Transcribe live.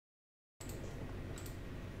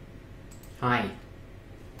Hi.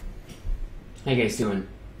 How you guys doing?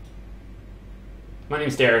 My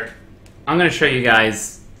name's Derek. I'm going to show you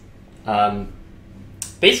guys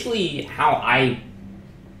basically how I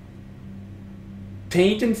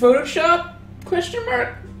paint in Photoshop? Question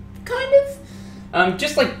mark? Kind of.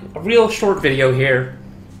 Just like a real short video here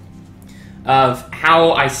of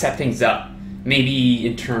how I set things up. Maybe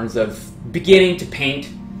in terms of beginning to paint,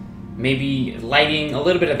 maybe lighting, a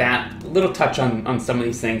little bit of that, a little touch on some of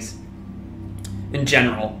these things in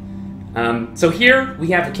general. So here we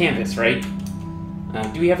have a canvas, right?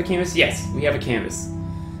 Do we have a canvas? Yes, we have a canvas.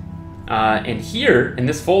 And here in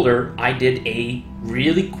this folder, I did a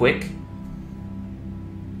really quick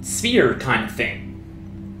sphere kind of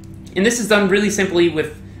thing. And this is done really simply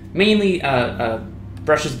with mainly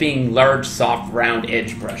brushes being large, soft, round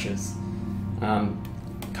edge brushes. Kind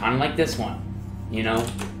of like this one, you know?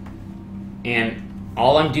 And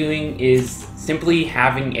all I'm doing is simply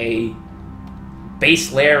having a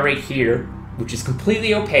base layer right here, which is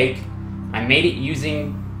completely opaque. I made it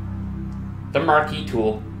using the marquee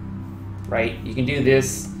tool, right? You can do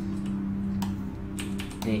this,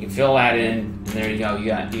 and you can fill that in, and there you go. You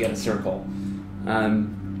got a circle.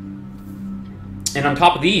 And on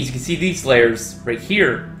top of these, you can see these layers right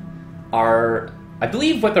here are, I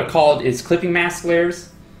believe what they're called is clipping mask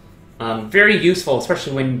layers. Very useful,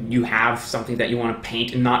 especially when you have something that you want to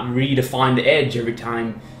paint and not redefine the edge every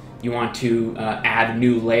time you want to add a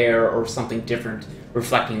new layer or something different,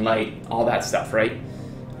 reflecting light, all that stuff, right?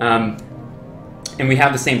 And we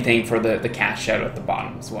have the same thing for the cast shadow at the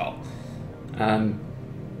bottom as well.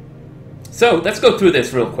 So let's go through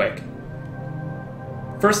this real quick.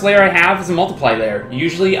 First layer I have is a multiply layer.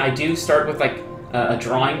 Usually I do start with like a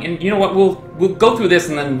drawing, and you know what, we'll go through this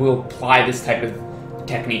and then we'll apply this type of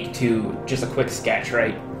technique to just a quick sketch,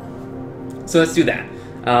 right? So let's do that.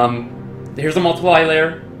 Here's a multiply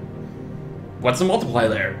layer. What's a multiply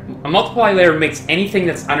layer? A multiply layer makes anything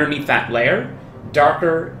that's underneath that layer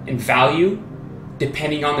darker in value,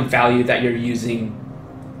 depending on the value that you're using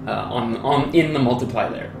in the multiply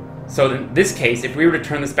layer. So in this case, if we were to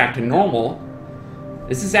turn this back to normal,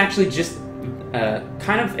 this is actually just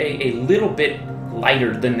kind of a little bit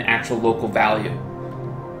lighter than the actual local value.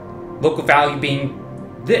 Local value being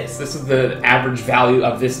this. This is the average value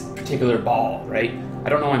of this particular ball, right? I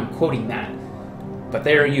don't know why I'm quoting that, but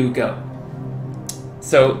there you go.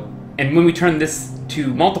 So, and when we turn this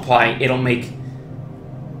to multiply, it'll make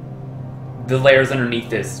the layers underneath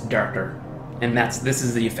this darker. And this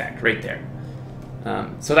is the effect right there.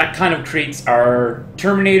 So that kind of creates our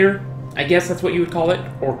Terminator, I guess that's what you would call it,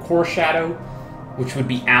 or core shadow, which would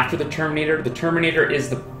be after the Terminator. The Terminator is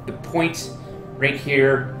the point right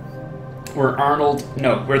here where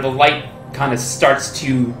where the light kind of starts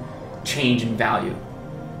to change in value.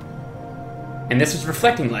 And this was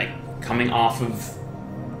reflecting light coming off of,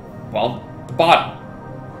 well, the bottom,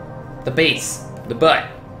 the base, the butt.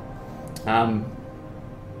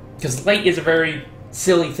 Because light is a very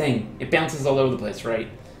silly thing. It bounces all over the place, right?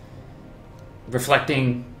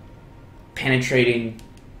 Reflecting, penetrating,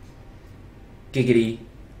 giggity.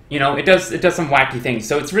 You know, it does some wacky things.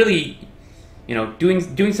 So it's really, you know,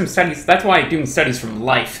 doing some studies. That's why doing studies from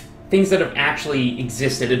life, things that have actually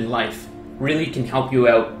existed in life, really can help you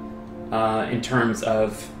out in terms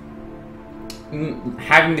of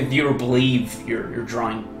having the viewer believe you're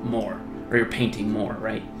drawing more or you're painting more,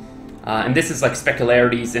 right? And this is like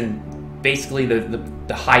specularities and basically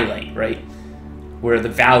the highlight, right? Where the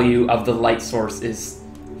value of the light source is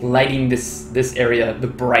lighting this area the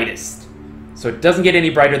brightest. So it doesn't get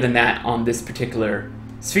any brighter than that on this particular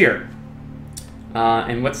sphere.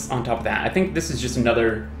 And what's on top of that? I think this is just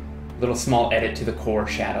another little small edit to the core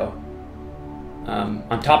shadow.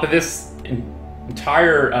 On top of this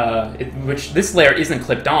entire, which this layer isn't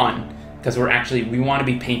clipped on, because we want to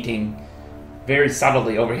be painting very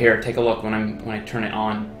subtly over here. Take a look when I turn it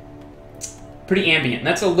on. Pretty ambient.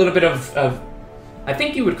 That's a little bit of I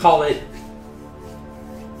think you would call it,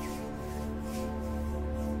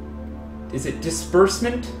 is it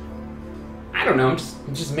disbursement? I don't know.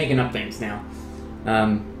 I'm just making up things now.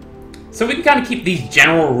 So we can kind of keep these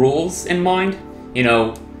general rules in mind. You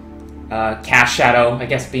know, cast shadow, I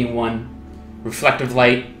guess, being one. Reflective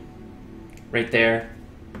light, right there.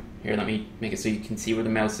 Here, let me make it so you can see where the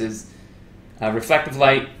mouse is. Reflective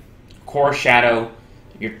light, core shadow,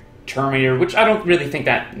 your Terminator, which I don't really think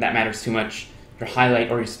that matters too much. Your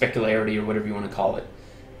highlight or your specularity or whatever you want to call it.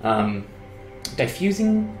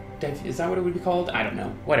 Diffusing, is that what it would be called? I don't know.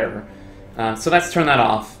 Whatever. So let's turn that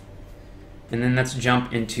off. And then let's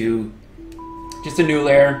jump into just a new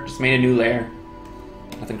layer. Just made a new layer.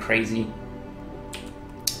 Nothing crazy.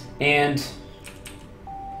 And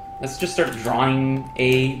let's just start drawing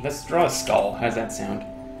let's draw a skull. How does that sound?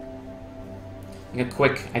 Like a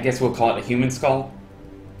quick, I guess we'll call it a human skull.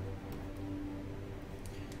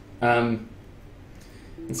 And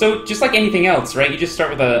so, just like anything else, right? You just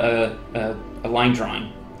start with a line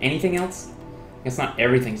drawing. Anything else? I guess not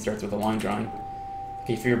everything starts with a line drawing.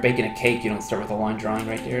 Okay, if you're baking a cake, you don't start with a line drawing,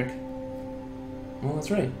 right, Derek? Well,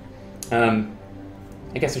 that's right.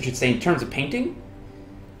 I guess I should say in terms of painting,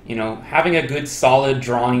 you know, having a good solid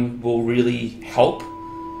drawing will really help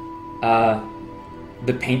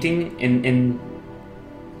the painting in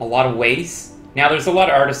a lot of ways. Now, there's a lot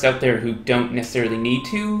of artists out there who don't necessarily need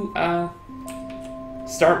to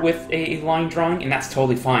start with a line drawing, and that's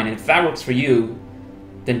totally fine. And if that works for you,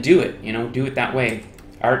 then do it, you know, do it that way.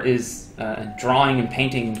 Art is, drawing and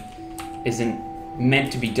painting isn't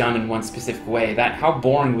meant to be done in one specific way. How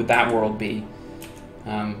boring would that world be?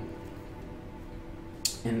 And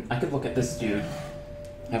I could look at this dude.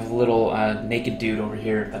 I have a little naked dude over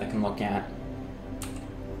here that I can look at.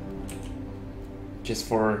 Just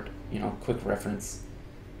for, you know, quick reference.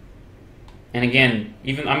 And again,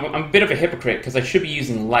 even I'm a bit of a hypocrite because I should be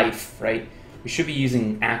using life, right? We should be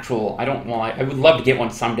using actual, I would love to get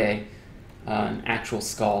one someday, an actual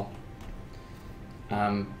skull.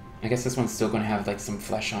 I guess this one's still going to have like some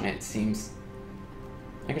flesh on it, it seems.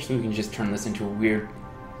 I guess we can just turn this into a weird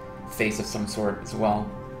face of some sort as well.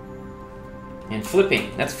 And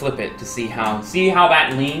flipping, let's flip it to see how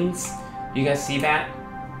that leans? You guys see that?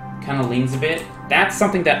 Kind of leans a bit. That's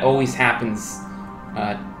something that always happens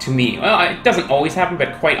to me. Well, it doesn't always happen,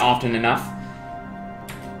 but quite often enough.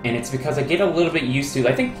 And it's because I get a little bit used to,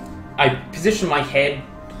 I think I position my head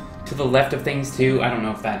to the left of things too. I don't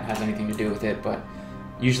know if that has anything to do with it, but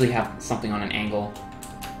usually have something on an angle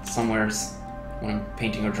somewheres when I'm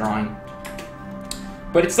painting or drawing.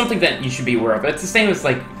 But it's something that you should be aware of. It's the same as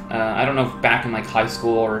like, I don't know if back in like high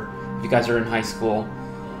school, or if you guys are in high school,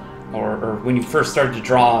 or when you first started to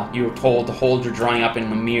draw, you were told to hold your drawing up in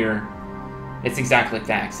the mirror. It's exactly like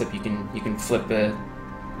that, except you can flip the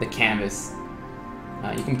canvas.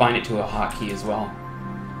 You can bind it to a hotkey as well.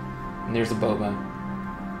 And there's a Boba.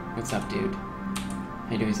 What's up, dude?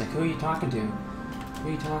 How you doing? He's like, who are you talking to? Who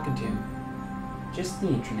are you talking to? Just the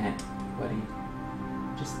internet, buddy.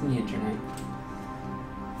 Just the internet.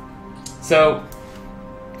 So,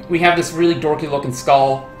 we have this really dorky looking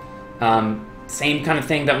skull. Same kind of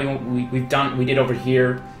thing that we did over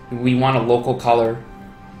here. We want a local color.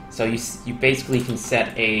 So you basically can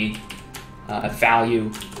set a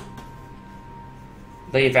value,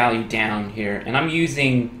 lay a value down here, and I'm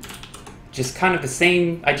using just kind of the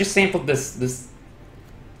same. I just sampled the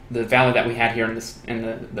value that we had here in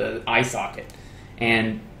the eye socket,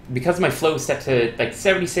 and because my flow is set to like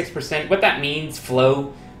 76%, what that means,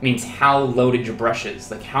 flow means how loaded your brush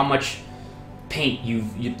is, like how much paint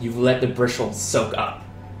you've let the bristles soak up,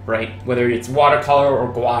 right? Whether it's watercolor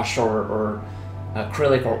or gouache or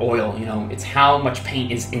acrylic or oil, you know, it's how much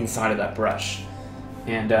paint is inside of that brush.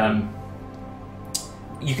 And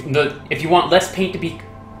if you want less paint to be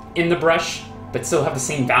in the brush but still have the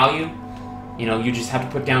same value, you know, you just have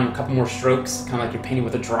to put down a couple more strokes, kind of like you're painting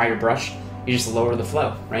with a drier brush. You just lower the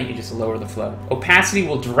flow, right? You just lower the flow. Opacity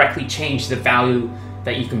will directly change the value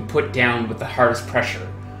that you can put down with the hardest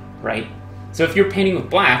pressure, right? So if you're painting with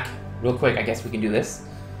black, real quick, I guess we can do this.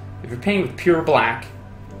 If you're painting with pure black,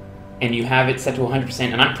 and you have it set to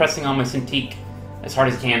 100%, and I'm pressing on my Cintiq as hard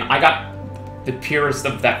as I can, I got the purest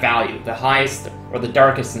of that value, the highest, or the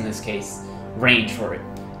darkest in this case, range for it.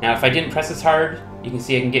 Now if I didn't press as hard, you can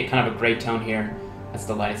see I can get kind of a gray tone here. That's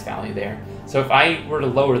the lightest value there. So if I were to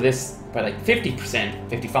lower this by like 50%,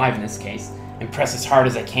 55 in this case, and press as hard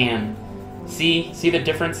as I can, see the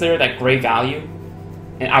difference there, that gray value?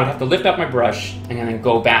 And I would have to lift up my brush and then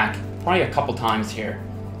go back probably a couple times here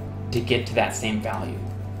to get to that same value.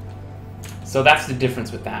 So that's the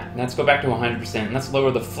difference with that. Let's go back to 100%, and let's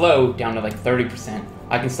lower the flow down to like 30%.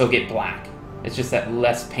 I can still get black. It's just that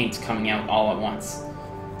less paint's coming out all at once.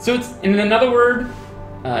 So it's, in other words,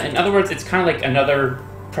 it's kind of like another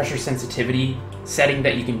pressure sensitivity setting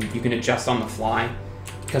that you can adjust on the fly,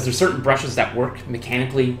 because there's certain brushes that work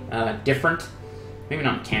mechanically different. Maybe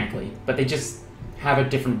not mechanically, but they just have a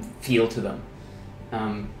different feel to them.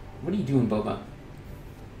 What are you doing, Boba?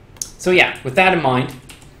 So yeah, with that in mind,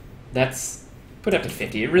 let's put it up to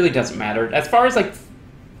 50. It really doesn't matter. As far as like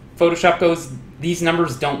Photoshop goes, these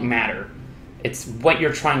numbers don't matter. It's what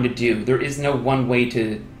you're trying to do. There is no one way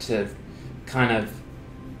to kind of,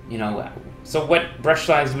 you know, so what brush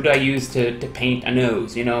size would I use to paint a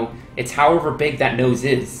nose? You know, it's however big that nose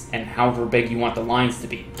is and however big you want the lines to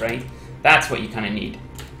be, right? That's what you kind of need.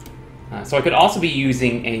 So I could also be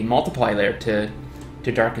using a multiply layer to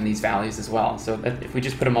to darken these values as well. So that if we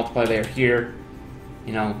just put a multiply layer here,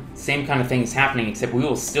 you know, same kind of thing is happening, except we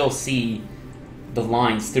will still see the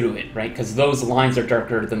lines through it, right? Because those lines are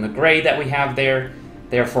darker than the gray that we have there,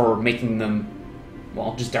 therefore making them,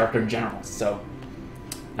 well, just darker in general. So,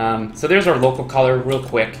 so there's our local color real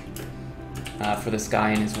quick for this guy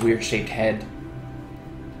and his weird shaped head.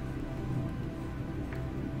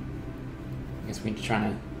 I guess we're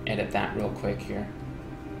trying to edit that real quick here.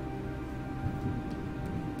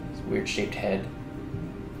 His weird shaped head.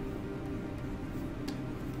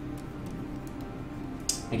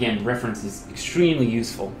 Again, reference is extremely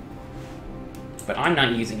useful, but I'm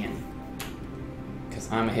not using it because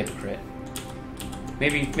I'm a hypocrite.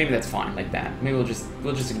 Maybe that's fine like that. Maybe we'll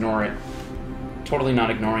just ignore it. Totally not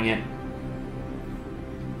ignoring it.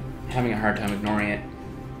 Having a hard time ignoring it.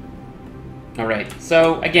 All right.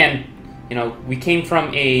 So again, you know, we came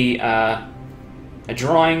from a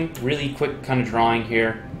drawing, really quick kind of drawing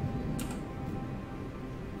here.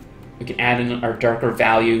 We can add in our darker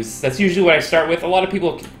values. That's usually what I start with. A lot of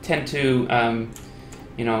people tend to,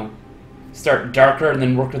 you know, start darker and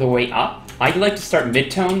then work their way up. I like to start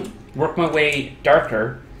mid-tone, work my way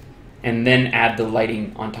darker, and then add the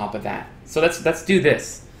lighting on top of that. So let's do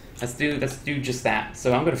this. Let's do just that.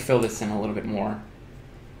 So I'm going to fill this in a little bit more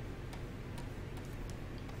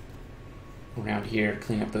around here.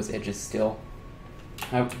 Clean up those edges still.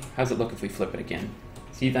 How's it look if we flip it again?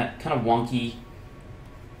 See that kind of wonky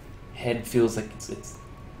head feels like it's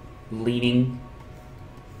leaning.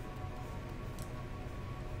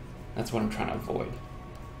 That's what I'm trying to avoid.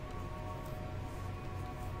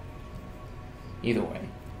 Either way.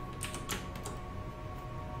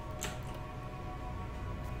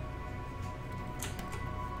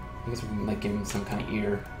 I guess we can like give him some kind of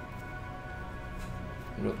ear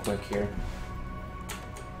real quick here.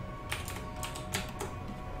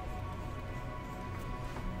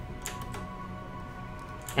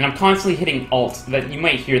 And I'm constantly hitting Alt. That you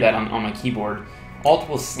might hear that on my keyboard. Alt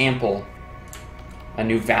will sample a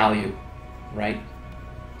new value, right?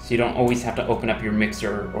 So you don't always have to open up your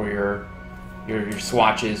mixer or your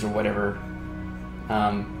swatches or whatever.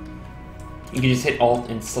 You can just hit Alt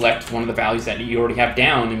and select one of the values that you already have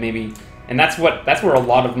down, and that's where a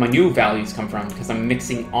lot of my new values come from, because I'm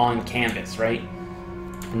mixing on canvas, right?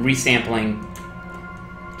 I'm resampling.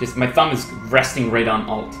 Just my thumb is resting right on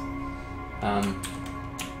Alt.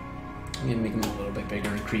 I'm gonna make them a little bit bigger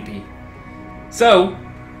and creepy. So,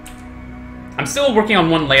 I'm still working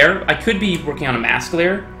on one layer. I could be working on a mask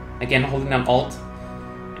layer. Again, holding down Alt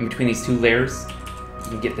in between these two layers, you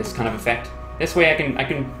can get this kind of effect. This way I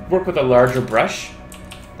can work with a larger brush.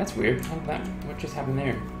 That's weird. What just happened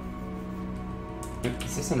there?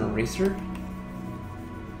 Is this an eraser?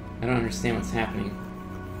 I don't understand what's happening.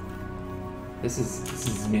 This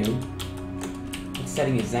is new. What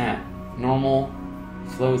setting is that? Normal.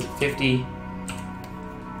 Flow is at 50.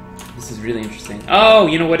 This is really interesting. Oh,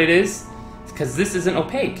 you know what it is? It's because this isn't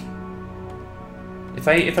opaque. If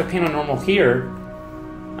I paint on normal here,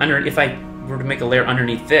 if I were to make a layer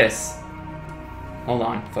underneath this, hold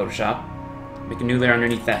on, Photoshop, make a new layer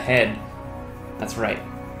underneath that head. That's right.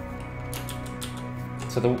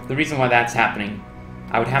 So the reason why that's happening,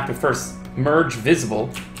 I would have to first merge visible,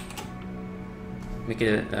 make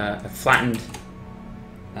it a flattened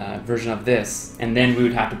version of this, and then we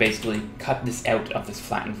would have to basically cut this out of this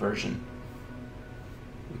flattened version.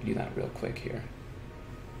 We can do that real quick here.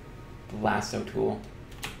 The lasso tool.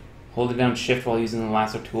 Holding down Shift while using the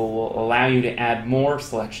lasso tool will allow you to add more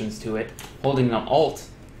selections to it. Holding down Alt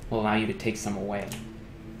will allow you to take some away.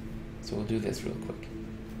 So we'll do this real quick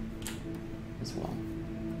as well.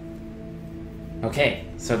 Okay,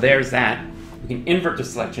 so there's that. We can invert the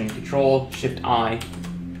selection, Control Shift I,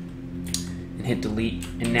 and hit delete,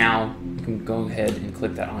 and now you can go ahead and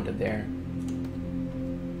clip that onto there.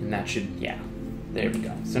 And that should, yeah, there we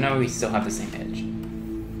go. So now we still have the same edge.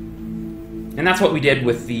 And that's what we did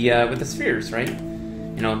with the spheres, right?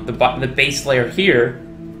 You know, the base layer here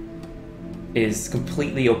is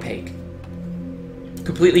completely opaque.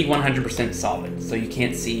 Completely 100% solid, so you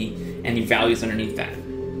can't see any values underneath that.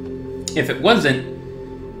 If it wasn't,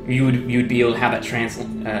 you would be able to have that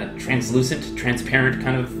translucent, transparent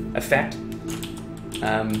kind of effect,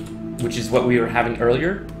 which is what we were having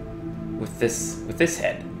earlier with this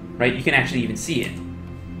head, right? You can actually even see it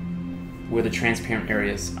where the transparent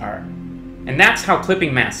areas are, and that's how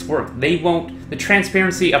clipping masks work. The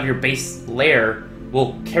transparency of your base layer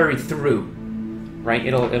will carry through, right?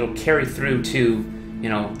 It'll carry through to, you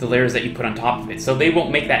know, the layers that you put on top of it. So they won't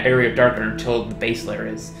make that area darker until the base layer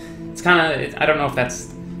is. It's kind of, I don't know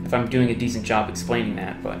if I'm doing a decent job explaining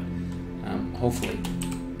that, but hopefully.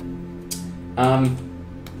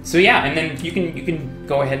 So yeah, and then you can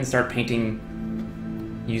go ahead and start painting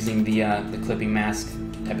using the clipping mask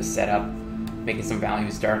type of setup, making some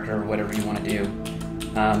values darker or whatever you want to do.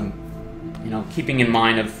 You know, keeping in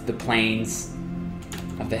mind of the planes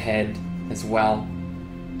of the head as well.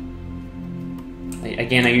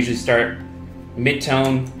 Again, I usually start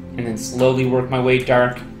mid-tone and then slowly work my way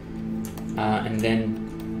dark, and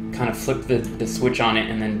then kind of flip the switch on it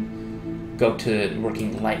and then go to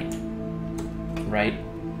working light, right?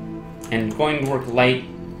 And going to work light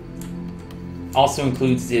also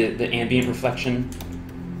includes the ambient reflection,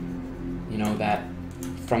 you know, that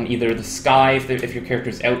from either the sky if your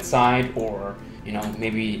character's outside, or, you know,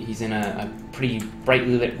 maybe he's in a pretty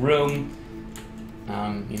brightly lit room.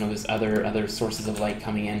 You know, there's other sources of light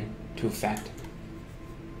coming in to effect.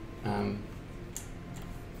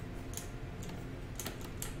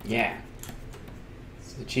 Yeah.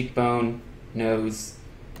 So the cheekbone, nose,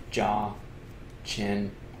 jaw,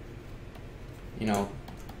 chin. You know,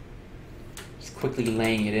 just quickly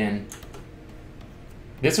laying it in.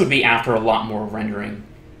 This would be after a lot more rendering,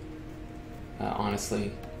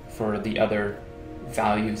 honestly, for the other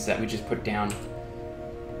values that we just put down.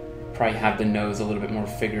 Probably have the nose a little bit more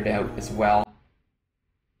figured out as well.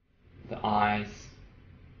 The eyes,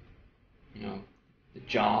 you know, the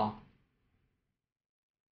jaw.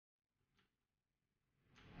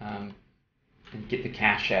 And get the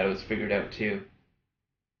cast shadows figured out too.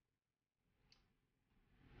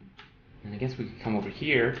 And I guess we could come over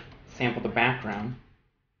here, sample the background.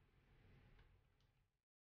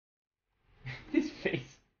 His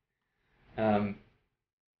face. So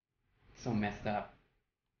messed up.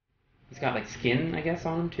 He's got like skin, I guess,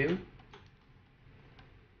 on him too.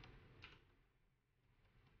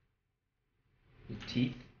 And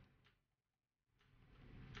teeth.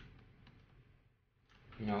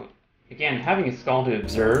 You know, again, having a skull to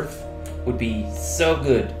observe would be so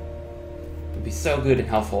good. It would be so good and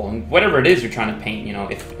helpful. And whatever it is you're trying to paint, you know,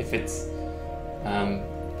 if it's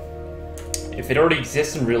if it already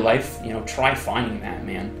exists in real life, you know, try finding that,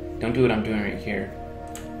 man. Don't do what I'm doing right here.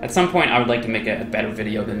 At some point, I would like to make a better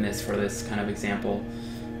video than this for this kind of example.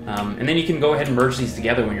 And then you can go ahead and merge these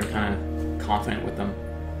together when you're kind of confident with them.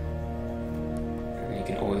 And you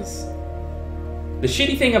can always... The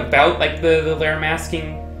shitty thing about like the layer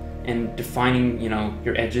masking and defining, you know,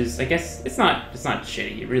 your edges, I guess it's not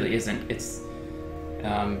shitty. It really isn't. It's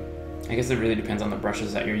I guess it really depends on the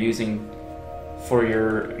brushes that you're using for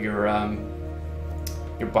your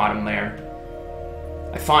bottom layer.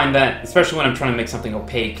 I find that, especially when I'm trying to make something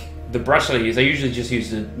opaque, the brush that I usually just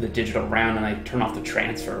use the digital round, and I turn off the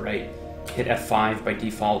transfer, right? Hit F5 by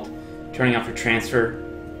default, turning off your transfer.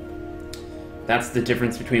 That's the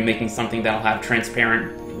difference between making something that'll have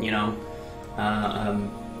transparent, you know,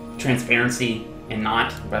 transparency and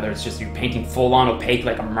not, whether it's just you're painting full-on opaque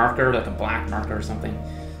like a marker, like a black marker or something,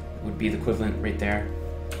 would be the equivalent right there.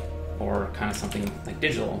 Or kind of something like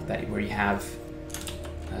digital, where you have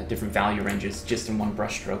different value ranges just in one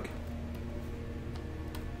brush stroke.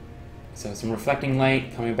 So some reflecting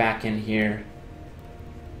light coming back in here.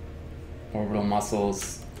 Orbital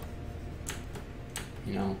muscles.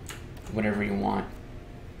 You know, whatever you want.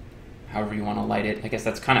 However you want to light it. I guess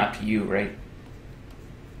that's kind of up to you, right?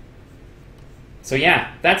 So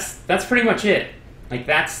yeah, that's pretty much it. Like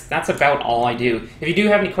that's about all I do. If you do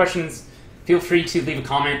have any questions, feel free to leave a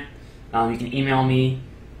comment. You can email me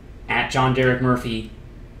at JohnDerekMurphy.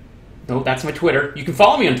 No, that's my Twitter. You can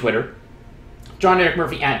follow me on Twitter,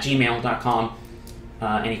 JohnDerekMurphy@gmail.com.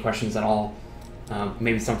 Any questions at all?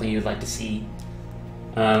 Maybe something you'd like to see.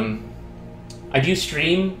 I do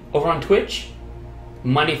stream over on Twitch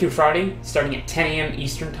Monday through Friday, starting at 10 a.m.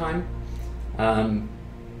 Eastern Time.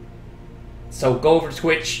 So go over to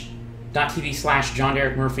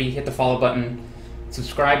twitch.tv/JohnDerekMurphy, hit the follow button,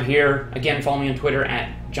 subscribe here. Again, follow me on Twitter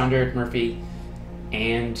at JohnDerekMurphy,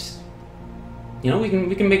 and you know, we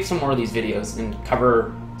can make some more of these videos and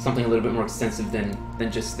cover something a little bit more extensive than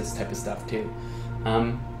just this type of stuff too.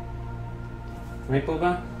 Right,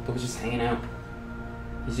 Boba? Boba's just hanging out.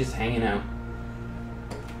 He's just hanging out.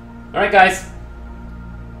 All right, guys.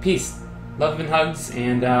 Peace, love and hugs,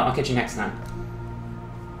 and I'll catch you next time.